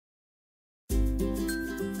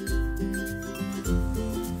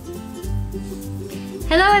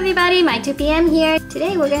Hello everybody, MyTubePM here.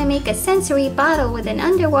 Today we're going to make a sensory bottle with an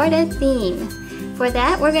underwater theme. For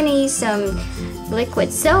that we're going to use some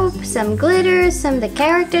liquid soap, some glitter, some of the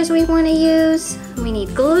characters we want to use. We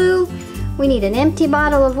need glue, we need an empty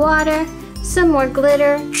bottle of water, some more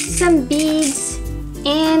glitter, some beads,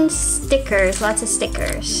 and stickers, lots of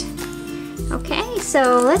stickers. Okay,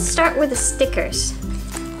 so let's start with the stickers.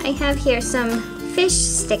 I have here some fish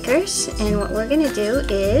stickers, and what we're going to do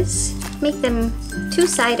is make them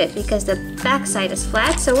two-sided because the back side is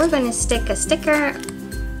flat, so we're going to stick a sticker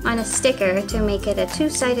on a sticker to make it a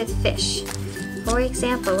two-sided fish. For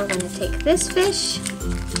example, we're going to take this fish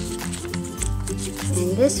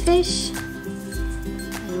and this fish,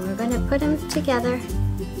 and we're going to put them together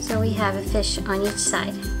so we have a fish on each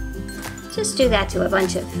side. Just do that to a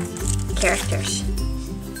bunch of characters.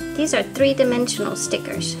 These are three-dimensional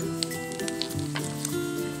stickers.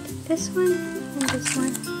 This one and this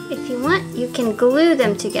one. If you want, you can glue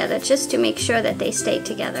them together just to make sure that they stay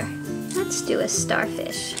together. Let's do a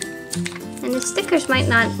starfish. And the stickers might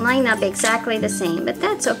not line up exactly the same, but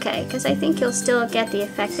that's okay, because I think you'll still get the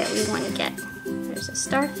effect that we want to get. There's a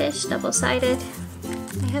starfish, double-sided.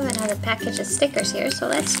 I have another package of stickers here, so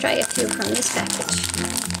let's try a few from this package.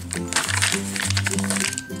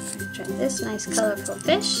 Try this nice colorful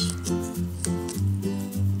fish.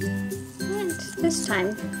 And this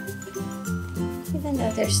time, even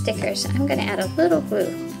though they're stickers, I'm going to add a little glue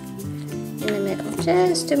in the middle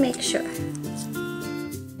just to make sure.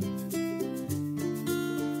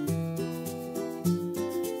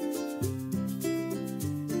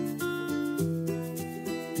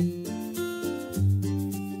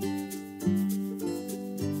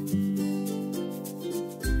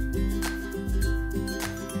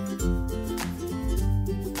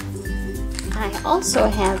 I also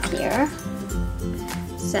have here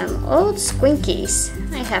some old squinkies.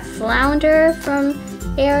 I have Flounder from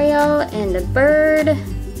Ariel and the bird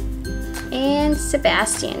and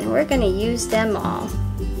Sebastian. We're going to use them all.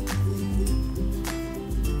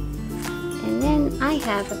 And then I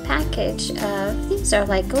have a package of, these are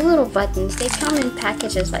like little buttons. They come in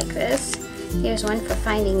packages like this. Here's one for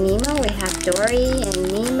Finding Nemo. We have Dory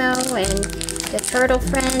and Nemo and the turtle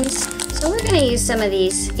friends. So we're going to use some of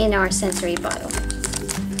these in our sensory bottle.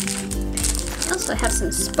 I also have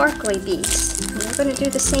some sparkly beads. And we're going to do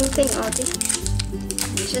the same thing, Audrey.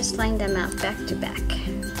 And just line them out back to back.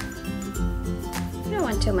 I don't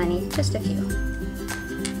want too many, just a few.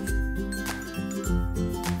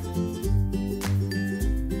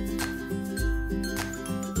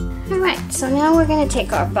 Alright, so now we're going to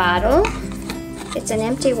take our bottle. It's an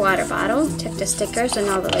empty water bottle. Took the stickers and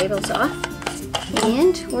all the labels off.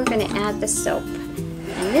 And we're going to add the soap.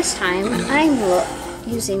 And this time I'm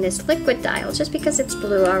using this liquid dial just because it's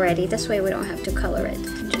blue already. This way we don't have to color it.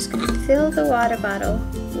 I'm just going to fill the water bottle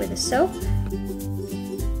with the soap.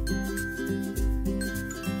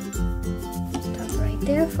 Stop right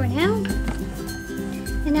there for now.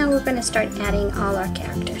 And now we're going to start adding all our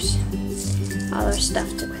characters, all our stuff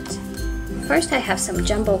to it. First I have some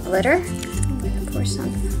jumbo glitter. I'm going to pour some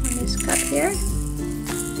on this cup here.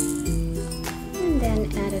 And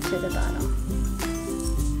then add it to the bottle.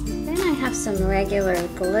 Then I have some regular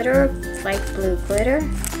glitter, light blue glitter.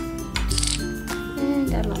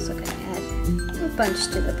 And I'm also going to add a bunch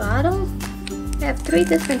to the bottle. I have three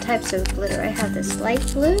different types of glitter. I have this light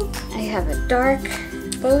blue, I have a dark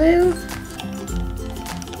blue,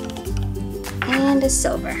 and a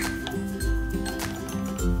silver.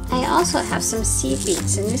 I also have some seed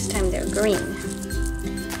beads, and this time they're green.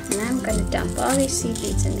 And I'm going to dump all these seed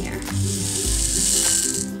beads in there.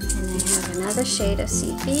 Another shade of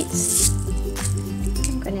seed beads.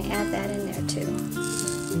 I'm going to add that in there too.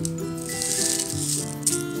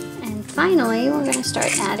 And finally, we're going to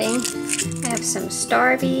start adding, I have some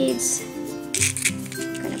star beads.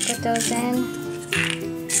 I'm going to put those in.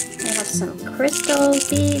 I have some crystal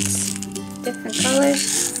beads, different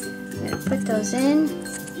colors. I'm going to put those in.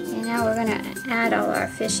 And now we're going to add all our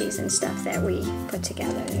fishies and stuff that we put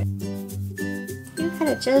together. You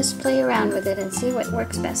gotta just play around with it and see what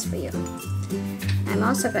works best for you. I'm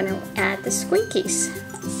also going to add the squinkies.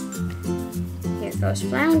 Here goes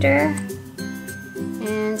Flounder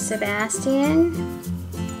and Sebastian.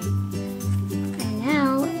 And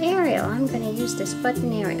now Ariel. I'm going to use this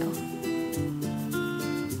button Ariel.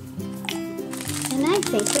 And I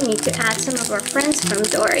think we need to add some of our friends from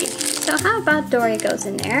Dory. So how about Dory goes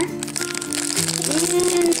in there? And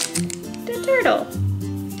the turtle.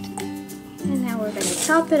 And now we're going to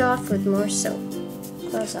top it off with more soap.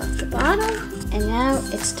 Close off the bottle. And now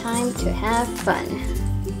it's time to have fun.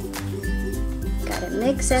 Gotta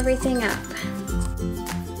mix everything up.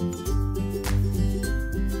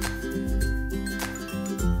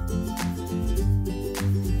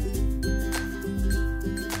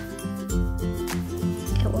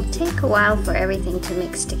 take a while for everything to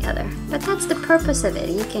mix together, but that's the purpose of it.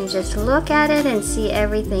 You can just look at it and see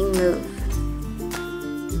everything move.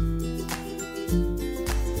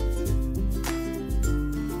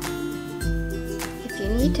 If you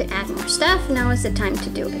need to add more stuff, now is the time to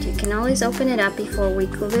do it. You can always open it up before we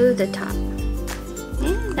glue the top.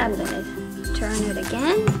 And I'm gonna turn it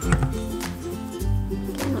again.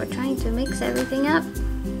 Again, we're trying to mix everything up.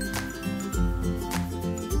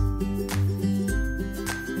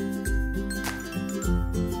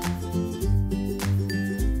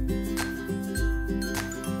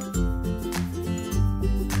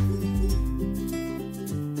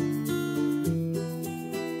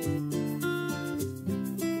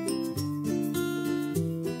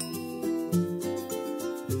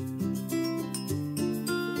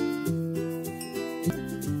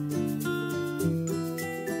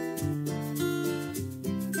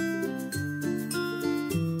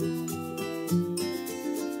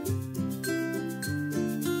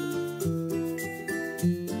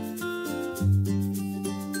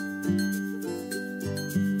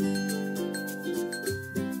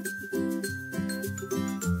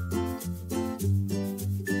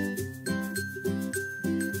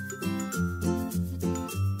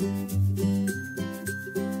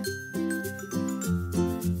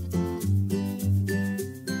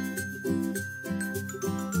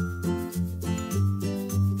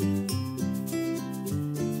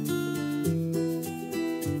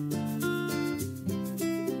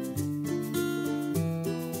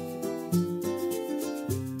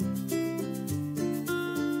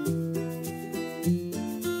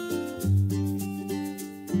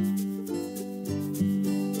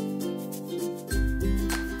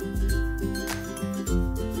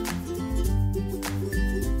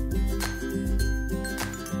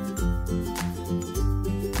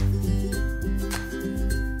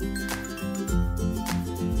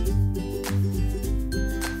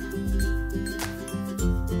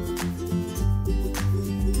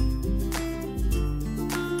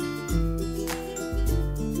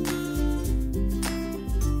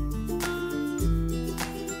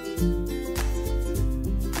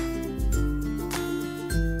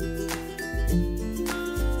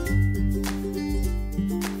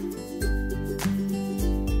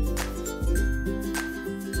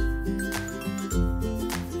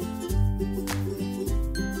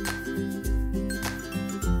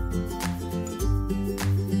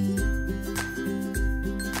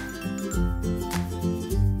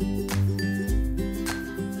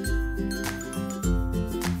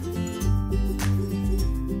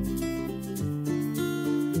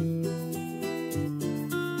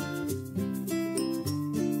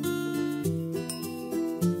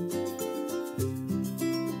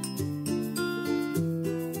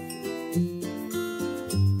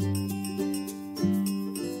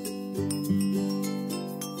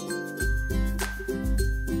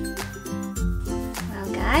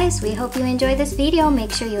 Guys, we hope you enjoyed this video.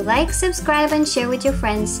 Make sure you like, subscribe, and share with your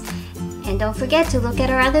friends. And don't forget to look at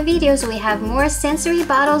our other videos. We have more sensory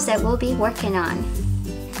bottles that we'll be working on.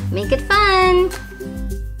 Make it fun!